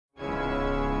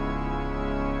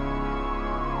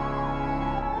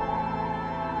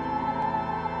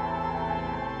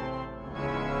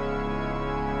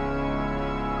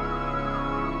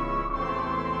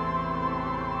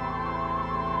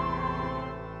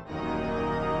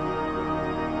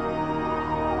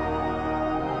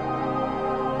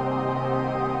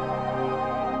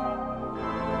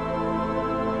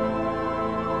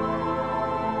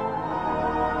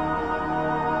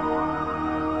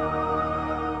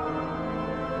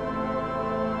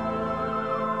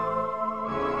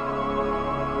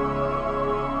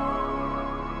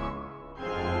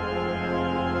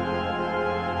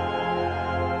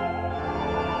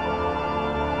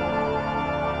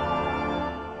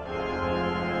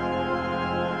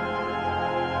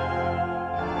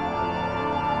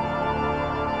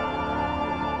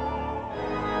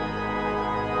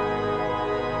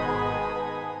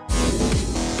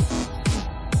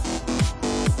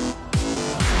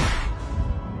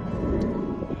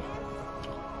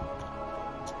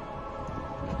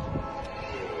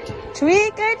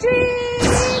Trick or treat!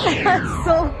 That's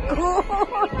so cool!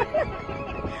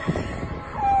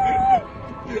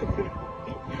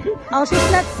 Oh,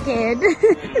 she's not scared.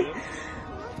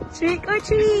 Trick or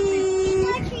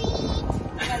treat!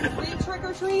 Three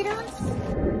trick-or-treaters?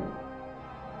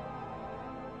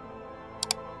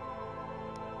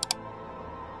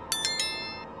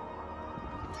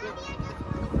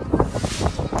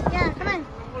 Yeah, come on.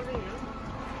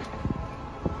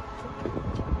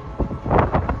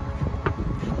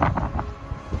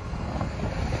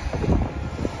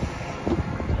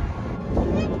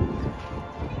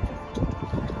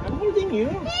 I'm holding you.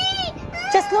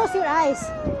 Just close your eyes.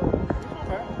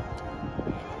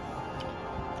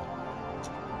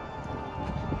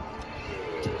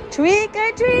 Trick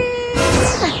or treat!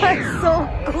 That's so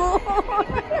cool!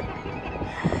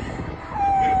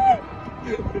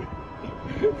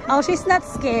 Oh, she's not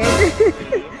scared.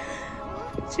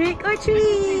 Trick or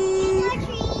treat!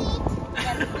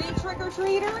 Three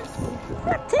trick-or-treaters?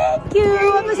 Thank you!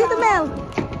 What was it to Mel?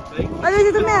 What was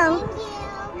it to Mel?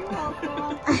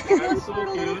 You're so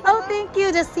cute. Oh, thank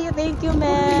you. Just see you. Thank you,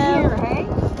 Mel. Here, hey?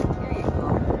 Here you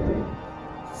go.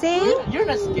 See? You're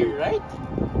not scared, right?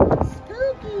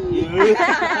 Spooky! You.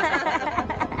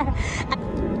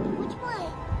 Which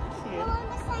one? The one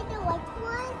beside the white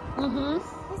one? Mm-hmm.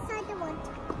 Beside the white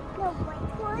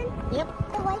one? Yep.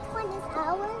 The white one is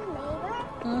our neighbor?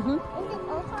 Mm-hmm. Is it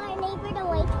also our neighbor, the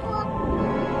white one?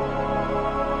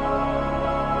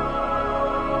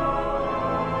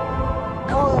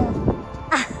 Oh.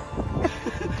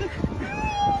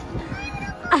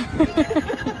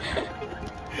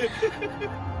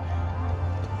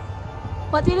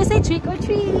 What will you say? Trick or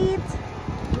treat?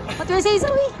 What will you say,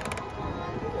 Zoe?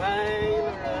 Hi,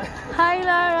 Laura. Hi,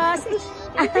 Lara. This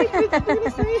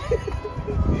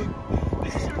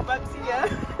is your Bugsy, yeah?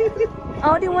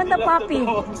 Oh, they want the You love puppy. the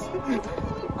dogs.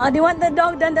 Oh, they want the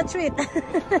dog than the treat.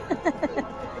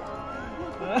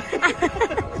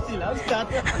 She loves that.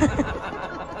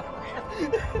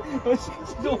 Oh, she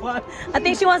don't want. I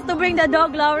think she wants to bring the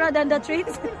dog, Laura, than the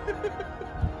treats.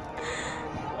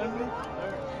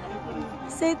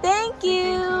 Say thank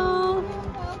you.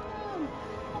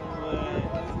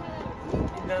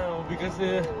 No, because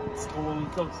it's cold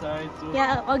outside. So.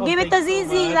 Yeah, Oh, give it to thank you so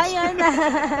Zizi. much. Ayan.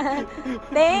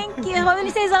 Thank you. What will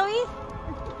you say, Zoe?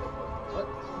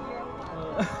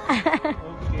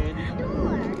 Okay.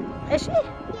 Is she?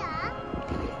 Yeah.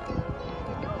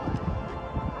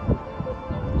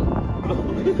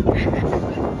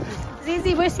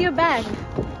 Zizi, where's your bag?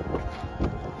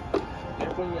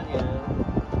 Careful yan yan.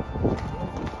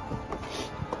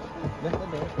 That's the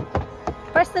door.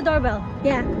 Press the doorbell.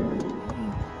 Yeah.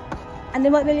 And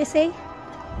then what will you say?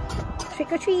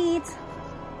 Trick or treat.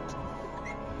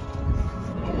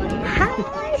 Hi.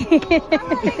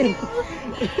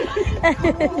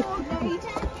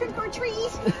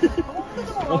 Trick-or-treat!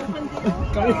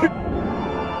 Come here.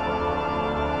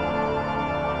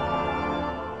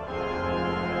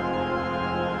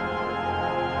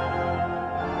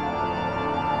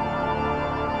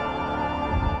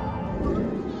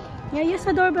 Yeah, use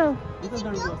the doorbell. Dito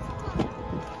na rin.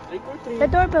 Trick or treat. The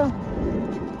doorbell.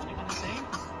 You're gonna say?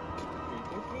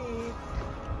 Trick or treat.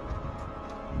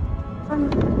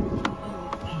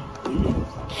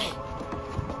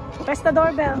 Press the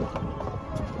doorbell.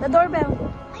 The doorbell.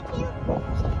 I can't.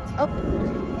 Oh,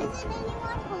 Is it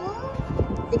anyone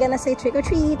home? you're gonna say trick or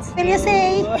treat. What will you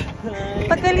say?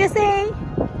 What will you say?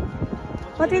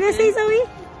 What will you say, Zoe?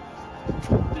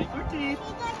 Trick or treat.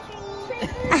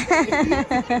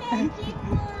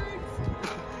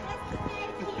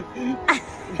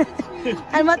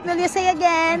 And what will you say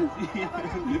again?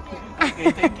 Okay,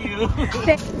 thank you.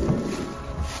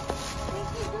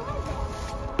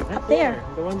 Up there.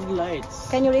 The one with the lights.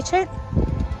 Can you reach it? I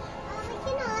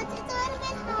cannot. It's a little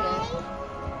bit high.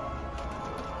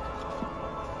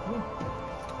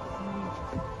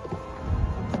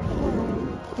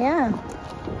 Yeah.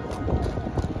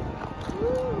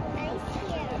 Ooh, nice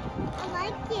here. I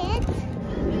like it.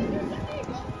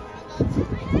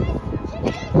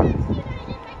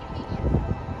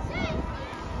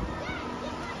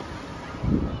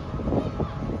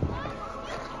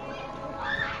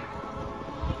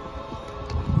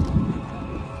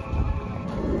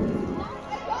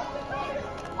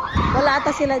 Wala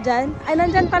ata sila dyan. Ay,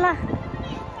 nandyan pala.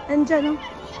 Nandyan, oh.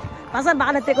 Masa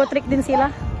baka nag-trick or trick din sila?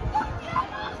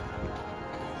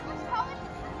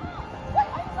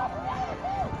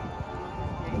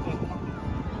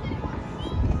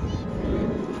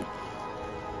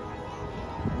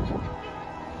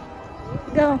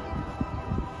 Go.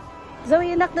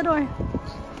 Zoe, you lock the door.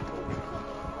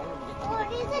 Oh,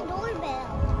 it is a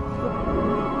doorbell.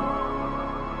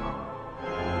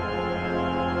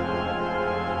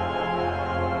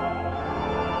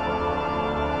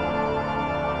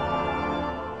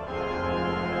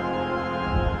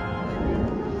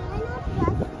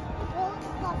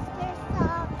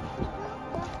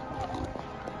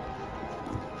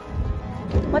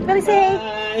 will you say?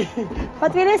 Bye.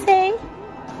 What will you say?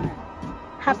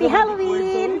 Happy What's the magic word, Halloween!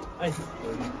 Zoe? Ay,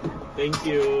 thank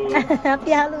you.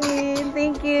 Happy Halloween!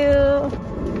 Thank you!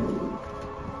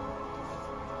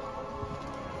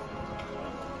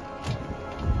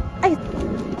 Ay!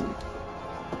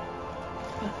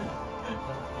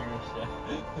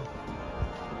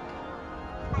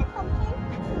 Hi, pumpkin.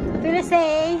 What will you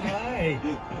say? Hi.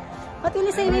 What will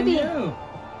you say, How are baby? you?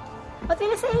 What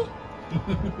will you say?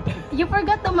 You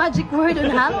forgot the magic word on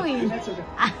Halloween. That's okay.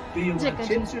 Do you want Chicken.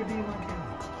 chips or do you want candy?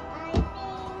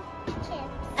 I think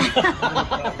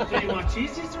chips. Do you want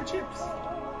cheesies or chips?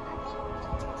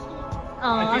 I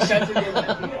Aw, think that's a good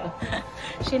idea.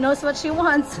 she knows what she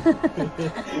wants.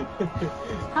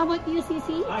 How about you,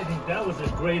 Cece? I think that was a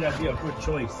great idea. Good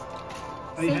choice.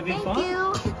 Are you Say having thank fun?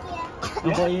 you.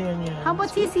 Yeah. Yeah. How about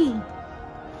Cece?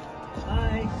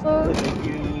 Hi. Oh. Thank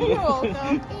you. You're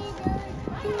welcome.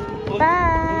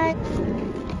 Bye.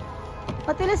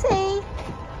 What will you say?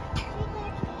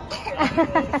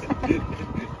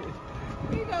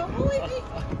 Here you go. Luigi.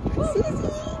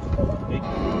 Cece.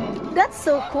 That's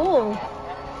so cool.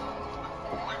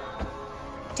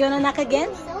 Do you wanna knock again?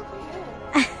 So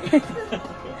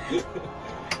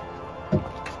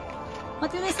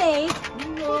What will you say?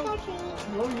 Trick or treat.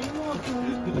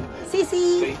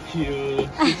 Cece. Thank you.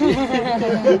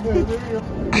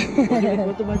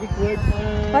 What's the magic word?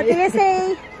 What will you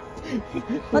say?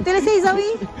 What will you say,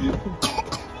 Zoe?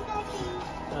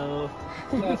 Oh,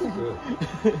 That's good.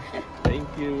 thank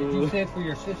Did you you. say it for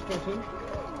your sister too?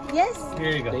 Yes.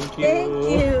 Here you go. Thank you. Thank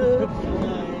you.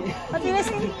 Bye. What will you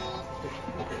say?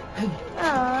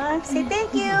 Aw, say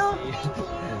thank you.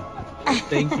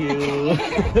 Thank you.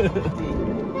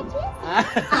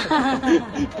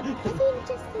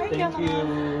 Thank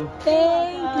you.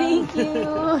 Thank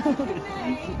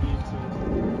you.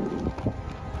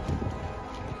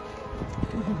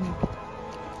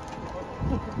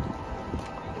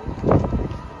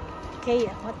 Okay,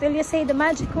 what will you say? The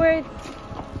magic word.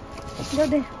 Go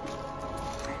there.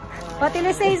 What will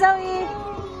you say, Zoe?